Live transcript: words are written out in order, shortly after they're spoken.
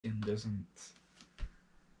doesn't,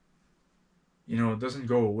 you know, it doesn't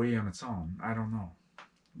go away on its own. I don't know.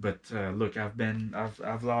 But look,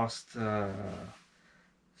 I've lost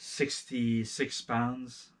 66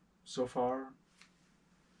 pounds so far,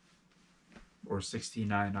 or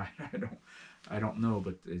 69. I don't know,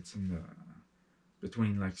 but it's in the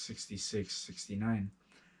between like 66, 69.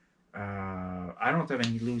 I don't have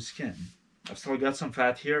any loose skin. I've still got some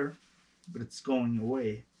fat here, but it's going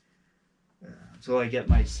away until I get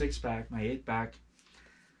my 6-pack, my 8-pack.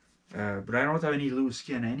 But I don't have any loose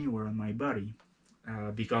skin anywhere on my body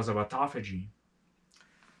because of autophagy.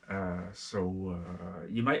 So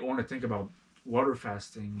you might want to think about water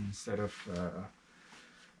fasting instead of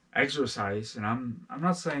exercise. And I'm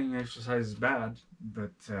not saying exercise is bad,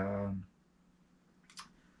 but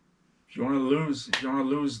if you want to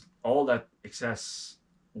lose all that excess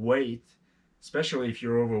weight, especially if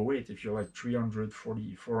you're overweight, if you're like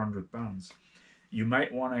 340, 400 pounds, you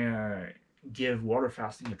might want to give water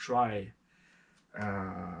fasting a try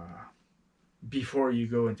before you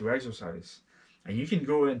go into exercise. And you can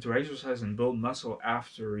go into exercise and build muscle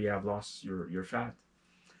after you have lost your fat.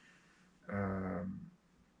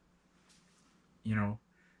 You know,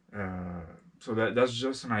 so that's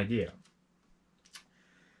just an idea.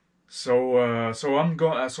 So I'm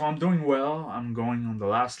doing well. I'm going on the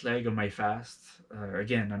last leg of my fast.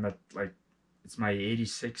 Again, I'm at like, it's my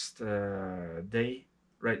 86th day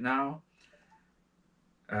right now.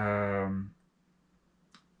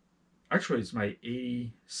 Actually, it's my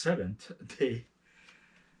 87th day.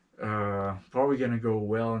 Probably gonna go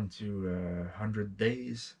well into 100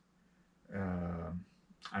 days.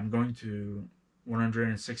 I'm going to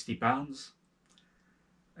 160 pounds.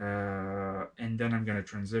 And then I'm gonna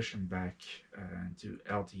transition back into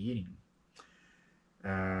healthy eating.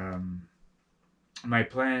 My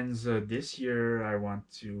plans this year, I want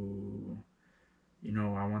to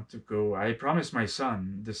go. I promised my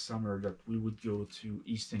son this summer that we would go to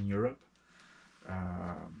Eastern Europe.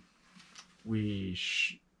 We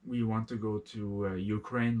want to go to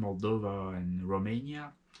Ukraine, Moldova, and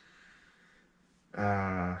Romania.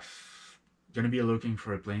 Gonna be looking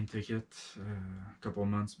for a plane ticket a couple of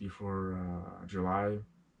months before July.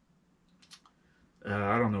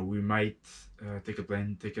 I don't know, we might take a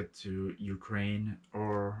plane ticket to Ukraine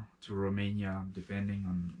or to Romania, depending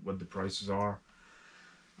on what the prices are.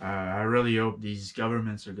 I really hope these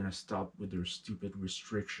governments are gonna stop with their stupid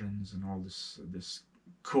restrictions and all this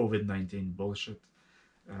COVID-19 bullshit.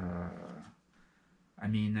 I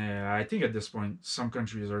mean, I think at this point, some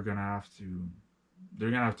countries are gonna have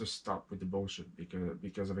to stop with the bullshit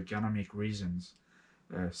because of economic reasons.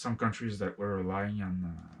 Some countries that were relying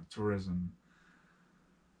on tourism,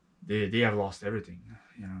 they have lost everything.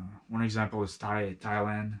 You know, one example is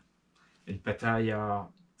Thailand. In Pattaya,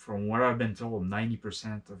 from what I've been told,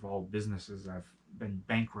 90% of all businesses have been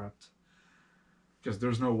bankrupt because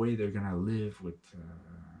there's no way they're gonna live with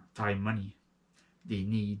Thai money. They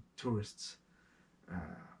need tourists,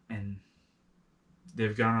 and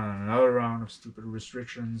they've gone on another round of stupid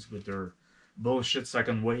restrictions with their bullshit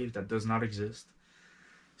second wave that does not exist.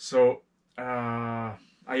 So I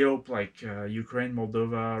hope like Ukraine,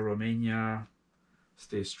 Moldova, Romania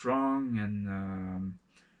stay strong and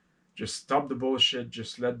just stop the bullshit.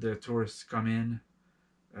 Just let the tourists come in.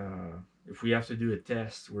 If we have to do a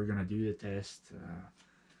test, we're gonna do the test.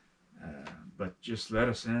 But just let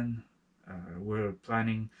us in. We're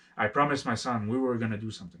planning. I promised my son we were gonna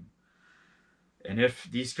do something. And if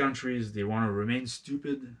these countries, they want to remain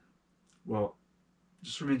stupid, well,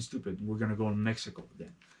 just remain stupid. We're gonna go to Mexico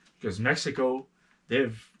then, because Mexico,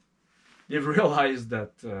 they've realized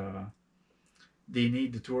that they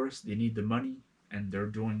need the tourists, they need the money, and they're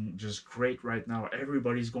doing just great right now.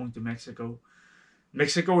 Everybody's going to Mexico.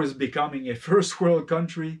 Mexico is becoming a first world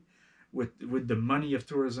country with the money of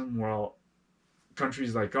tourism, while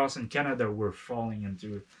countries like us and Canada were falling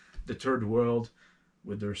into the third world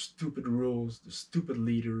with their stupid rules, the stupid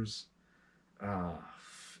leaders.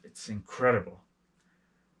 It's incredible.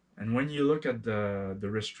 And when you look at the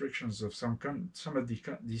restrictions of some of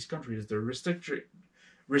these countries, they're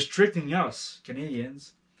restricting us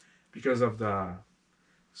Canadians because of the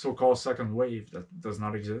so-called second wave that does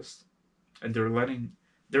not exist, and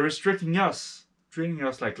they're restricting us, treating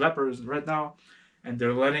us like lepers right now, and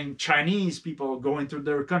they're letting Chinese people go into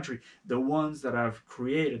their country, the ones that have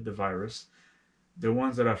created the virus, the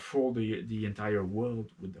ones that have fooled the entire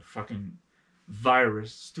world with the fucking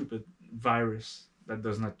virus, stupid virus that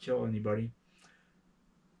does not kill anybody.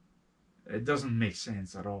 It doesn't make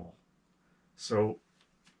sense at all. So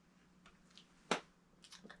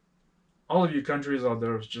all of you countries out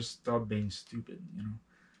there, just stop being stupid, you know.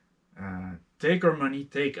 Take our money,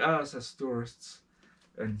 take us as tourists,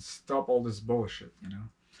 and stop all this bullshit, you know,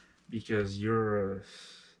 because your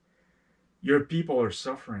people are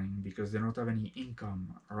suffering because they don't have any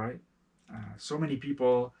income, all right? So many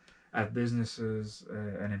people have businesses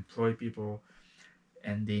and employ people,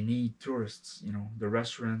 and they need tourists, you know, the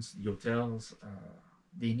restaurants, the hotels,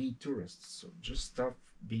 they need tourists. So just stop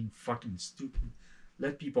being fucking stupid.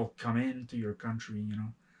 Let people come into your country, you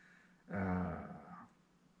know.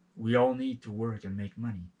 We all need to work and make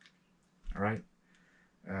money, all right?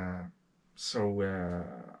 Uh, so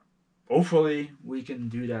hopefully we can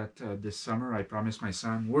do that this summer. I promise my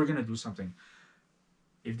son we're gonna do something.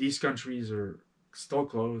 If these countries are still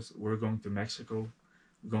closed, we're going to Mexico,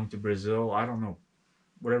 we're going to Brazil. I don't know,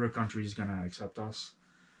 whatever country is gonna accept us.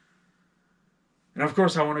 And of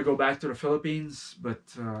course, I want to go back to the Philippines, but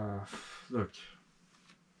look,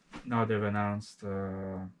 now they've announced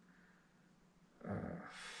uh,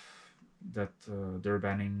 that they're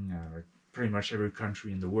banning pretty much every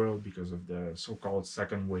country in the world because of the so-called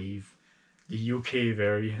second wave, the UK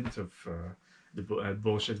variant of the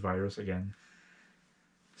bullshit virus again.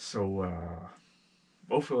 So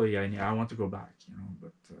hopefully, I want to go back, you know,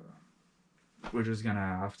 but we're just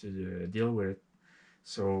gonna have to deal with it.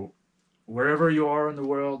 So wherever you are in the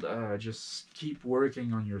world, just keep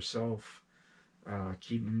working on yourself.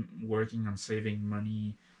 Keep working on saving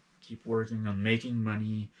money. Keep working on making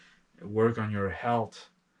money. Work on your health.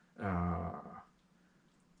 Uh,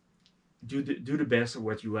 do the best of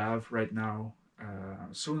what you have right now.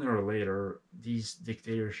 Sooner or later, these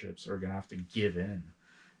dictatorships are gonna have to give in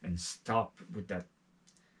and stop with that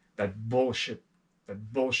bullshit,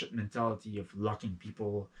 that bullshit mentality of locking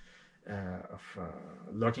people, of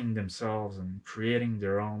locking themselves and creating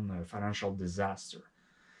their own financial disaster.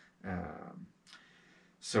 Um,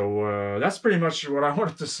 so that's pretty much what I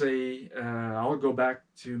wanted to say. I'll go back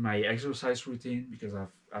to my exercise routine because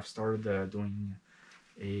I've started doing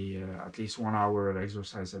a at least 1 hour of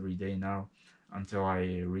exercise every day now until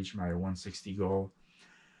I reach my 160 goal.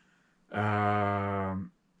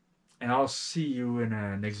 Um, and I'll see you in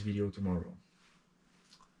a next video tomorrow.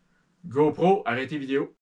 GoPro, arrêtez vidéo.